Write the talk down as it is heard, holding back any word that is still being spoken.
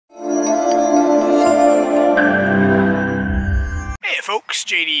folks,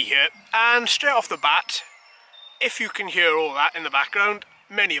 JD here, and straight off the bat, if you can hear all that in the background,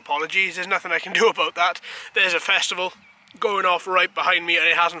 many apologies, there's nothing I can do about that. There's a festival going off right behind me and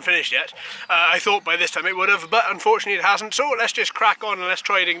it hasn't finished yet. I thought by this time it would have, but unfortunately it hasn't, so let's just crack on and let's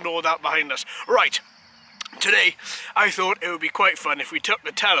try and ignore that behind us. Right, today I thought it would be quite fun if we took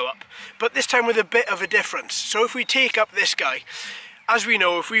the Tello up, but this time with a bit of a difference. So if we take up this guy, as we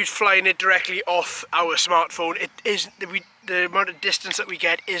know, if we're flying it directly off our smartphone, the amount of distance that we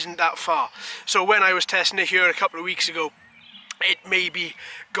get isn't that far. So when I was testing it here a couple of weeks ago, it maybe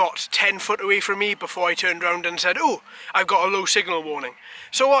got 10 foot away from me before I turned around and said, oh, I've got a low signal warning.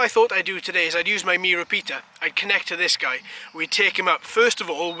 So what I thought I'd do today is I'd use my Mi repeater, I'd connect to this guy, we'd take him up first of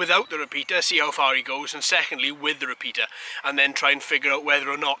all without the repeater, see how far he goes, and secondly with the repeater, and then try and figure out whether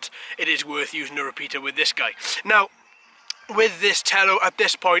or not it is worth using a repeater with this guy. Now, with this Tello, at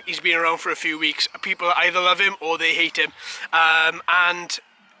this point, he's been around for a few weeks. People either love him or they hate him. And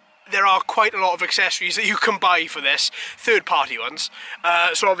there are quite a lot of accessories that you can buy for this, third-party ones.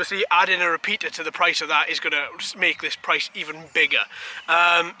 So obviously adding a repeater to the price of that is going to make this price even bigger.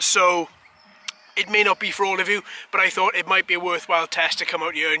 So it may not be for all of you, but I thought it might be a worthwhile test to come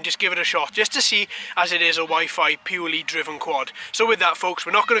out here and just give it a shot, just to see, as it is a Wi-Fi purely driven quad. So with that, folks,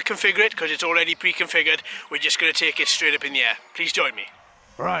 we're not going to configure it because it's already pre-configured. We're just going to take it straight up in the air. Please join me.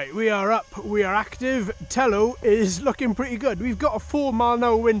 Right, we are up, we are active. Tello is looking pretty good. We've got a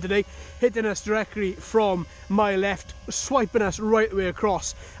 4-mile-an-hour wind today, hitting us directly from my left, swiping us right the way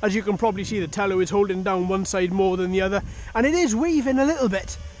across. As you can probably see, the Tello is holding down one side more than the other, and it is waving a little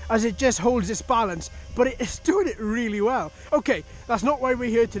bit as it just holds its balance, but it's doing it really well. Okay, that's not why we're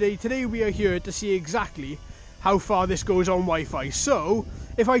here today. Today we are here to see exactly how far this goes on Wi-Fi. So,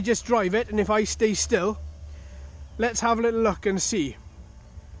 if I just drive it and if I stay still, let's have a little look and see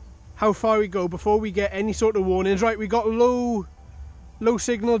how far we go before we get any sort of warnings. Right, we got low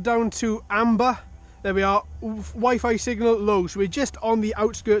signal down to amber. There we are, Wi-Fi signal low, so we're just on the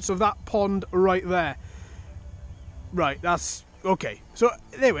outskirts of that pond right there. Right, that's okay, so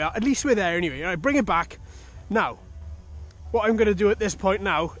there we are, at least we're there anyway. All right, bring it back. Now, what I'm going to do at this point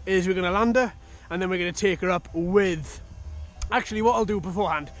now is we're going to land her, and then we're going to take her up with, actually what I'll do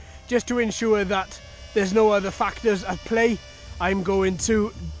beforehand, just to ensure that there's no other factors at play, I'm going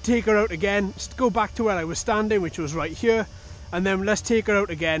to take her out again, go back to where I was standing, which was right here, and then let's take her out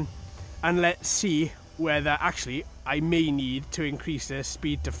again, and let's see whether, actually, I may need to increase the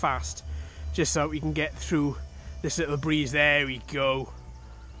speed to fast, just so we can get through this little breeze. There we go.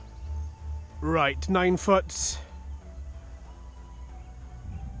 Right, 9 foot.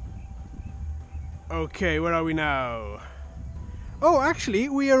 Okay, where are we now? Oh, actually,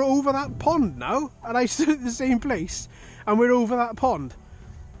 we are over that pond now, and I stood at the same place, and we're over that pond.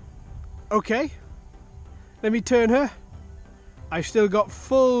 Okay, let me turn her. I've still got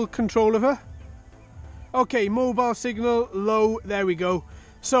full control of her. Okay, mobile signal low, there we go.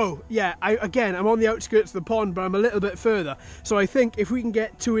 So, yeah, I'm on the outskirts of the pond, but I'm a little bit further. So I think if we can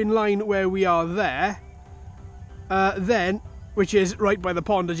get to in line where we are there, then, which is right by the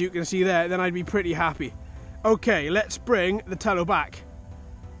pond as you can see there, then I'd be pretty happy. Okay, let's bring the Tello back.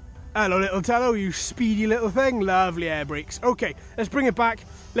 Hello little Tello, you speedy little thing. Lovely air brakes. Okay, let's bring it back.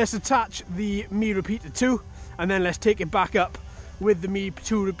 Let's attach the Mi repeater too, and then let's take it back up with the Mi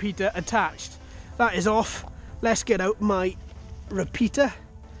 2 repeater attached. That is off. Let's get out my repeater.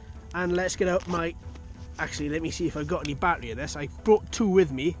 And let's get out my, actually let me see if I've got any battery in this. I brought 2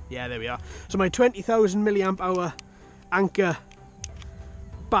 with me. Yeah, there we are. So my 20,000 milliamp hour Anchor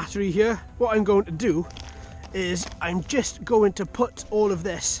battery here. What I'm going to do is I'm just going to put all of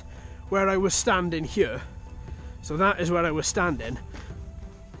this where I was standing here. So that is where I was standing.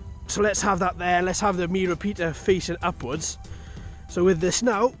 So let's have that there. Let's have the Mi repeater facing upwards. So with this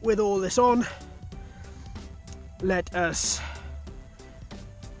now, with all this on, let us,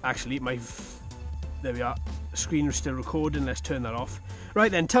 actually there we are, the screen is still recording, let's turn that off.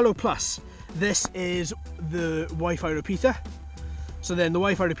 Right then, Tello Plus, this is the Wi-Fi repeater, so then the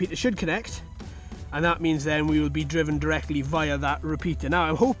Wi-Fi repeater should connect, and that means then we will be driven directly via that repeater. Now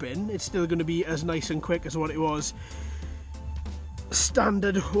I'm hoping it's still going to be as nice and quick as what it was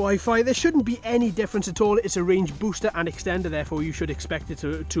standard Wi-Fi. There shouldn't be any difference at all. It's a range booster and extender, therefore you should expect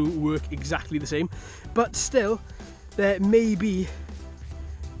it to work exactly the same, but still there may be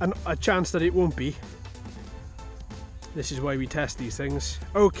a chance that it won't be. This is why we test these things.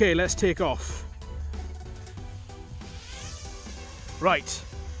 Okay, let's take off. Right,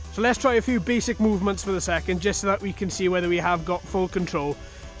 so let's try a few basic movements for the second, just so that we can see whether we have got full control.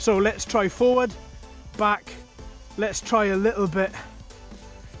 So let's try forward, back, let's try a little bit.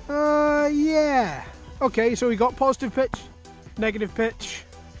 Yeah. Okay, so we got positive pitch, negative pitch.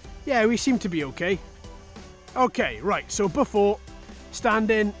 Yeah, we seem to be okay. Okay, right, so before,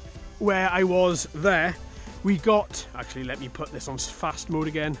 standing where I was there, we got, actually let me put this on fast mode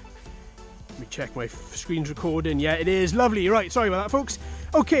again. Let me check my screen's recording. Yeah, it is. Lovely. Right, sorry about that, folks.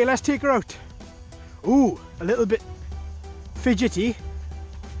 Okay, let's take her out. Ooh, a little bit fidgety.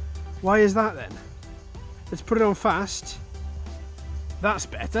 Why is that then? Let's put it on fast. That's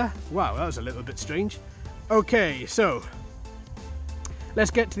better. Wow, that was a little bit strange. Okay, so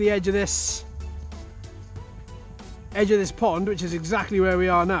let's get to the edge of this pond, which is exactly where we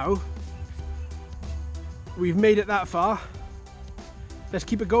are now. We've made it that far. Let's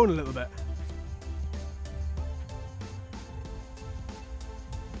keep it going a little bit.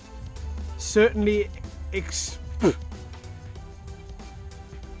 Certainly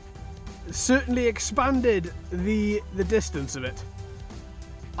expanded the distance of it.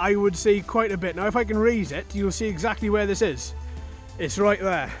 I would say quite a bit. Now if I can raise it, you'll see exactly where this is. It's right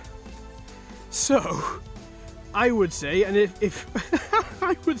there. So I would say, and if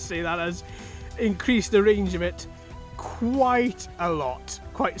I would say that has increased the range of it quite a lot,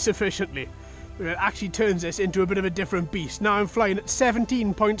 quite sufficiently. It actually turns this into a bit of a different beast. Now I'm flying at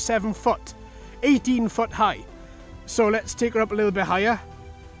 17.7 foot, 18 foot high. So let's take her up a little bit higher.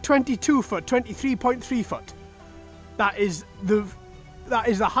 22 foot, 23.3 foot. That is the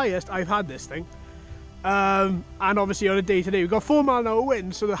highest I've had this thing. And obviously on a day to day, we've got 4 mile an hour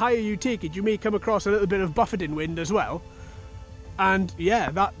wind, so the higher you take it, you may come across a little bit of buffeting wind as well. And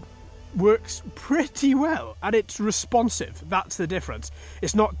yeah, that works pretty well, and it's responsive. That's the difference.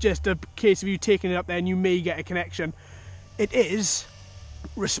 It's not just a case of you taking it up there and you may get a connection. It is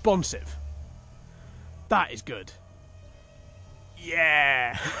responsive. That is good.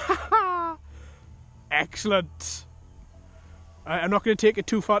 Yeah. Excellent. I'm not going to take it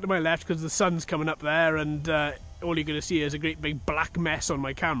too far to my left because the sun's coming up there, and all you're going to see is a great big black mess on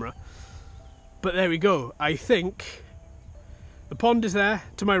my camera. But there we go. I think the pond is there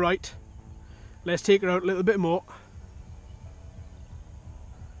to my right. Let's take her out a little bit more.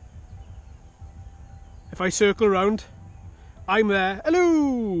 If I circle around, I'm there.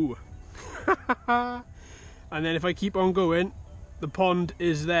 Hello! And then if I keep on going, the pond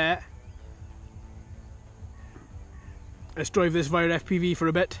is there. Let's drive this via FPV for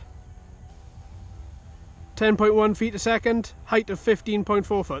a bit. 10.1 feet a second, height of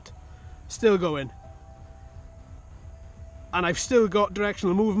 15.4 foot. Still going. And I've still got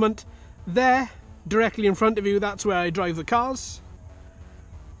directional movement. There, directly in front of you, that's where I drive the cars.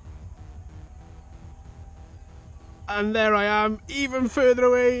 And there I am, even further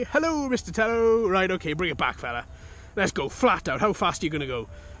away. Hello, Mr. Tello. Right, okay, bring it back, fella. Let's go, flat out. How fast are you going to go?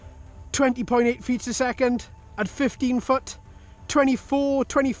 20.8 feet a second at 15 foot. 24,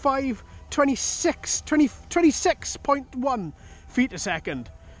 25, 26, 26.1 feet a second.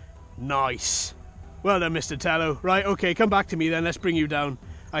 Nice. Well done, Mr. Tello. Right, okay, come back to me then. Let's bring you down.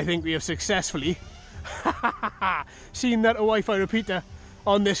 I think we have successfully seen that a Wi-Fi repeater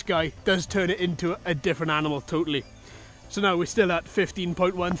on this guy does turn it into a different animal totally. So now we're still at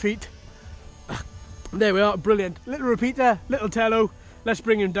 15.1 feet. There we are, brilliant. Little repeater, little Tello. Let's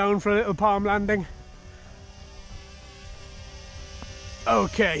bring him down for a little palm landing.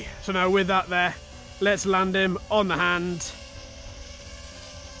 Okay, so now with that there, let's land him on the hand.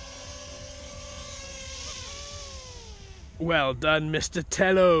 Well done, Mr.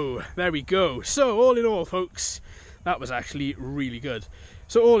 Tello. There we go. So all in all, folks, that was actually really good.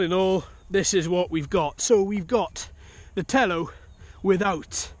 So all in all, this is what we've got. So we've got the Tello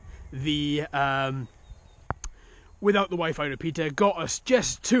without the Wi-Fi repeater. Got us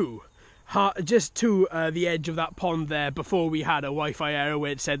just to the edge of that pond there before we had a Wi-Fi error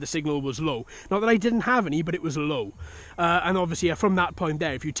where it said the signal was low. Not that I didn't have any, but it was low. And obviously from that point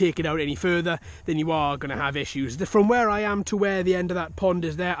there, if you take it out any further, then you are going to have issues. From where I am to where the end of that pond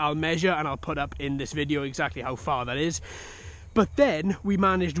is there, I'll measure and I'll put up in this video exactly how far that is. But then we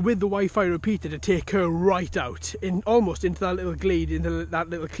managed with the Wi-Fi repeater to take her right out, almost into that little glade, into that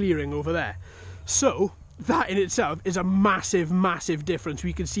little clearing over there. So that in itself is a massive, massive difference.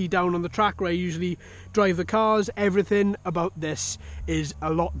 We can see down on the track where I usually drive the cars, everything about this is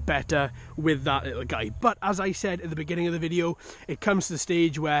a lot better with that little guy. But as I said at the beginning of the video, it comes to the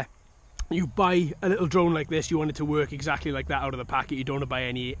stage where you buy a little drone like this, you want it to work exactly like that out of the packet. You don't want to buy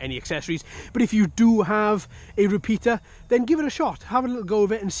any accessories. But if you do have a repeater, then give it a shot. Have a little go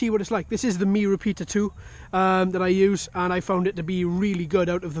of it and see what it's like. This is the Mi Repeater 2 that I use, and I found it to be really good.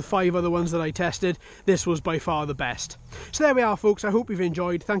 Out of the 5 other ones that I tested, this was by far the best. So there we are, folks. I hope you've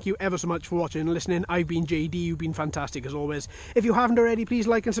enjoyed. Thank you ever so much for watching and listening. I've been JD. You've been fantastic as always. If you haven't already, please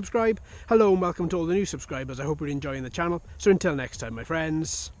like and subscribe. Hello and welcome to all the new subscribers. I hope you're enjoying the channel. So until next time, my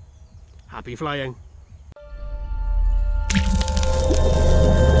friends, happy flying.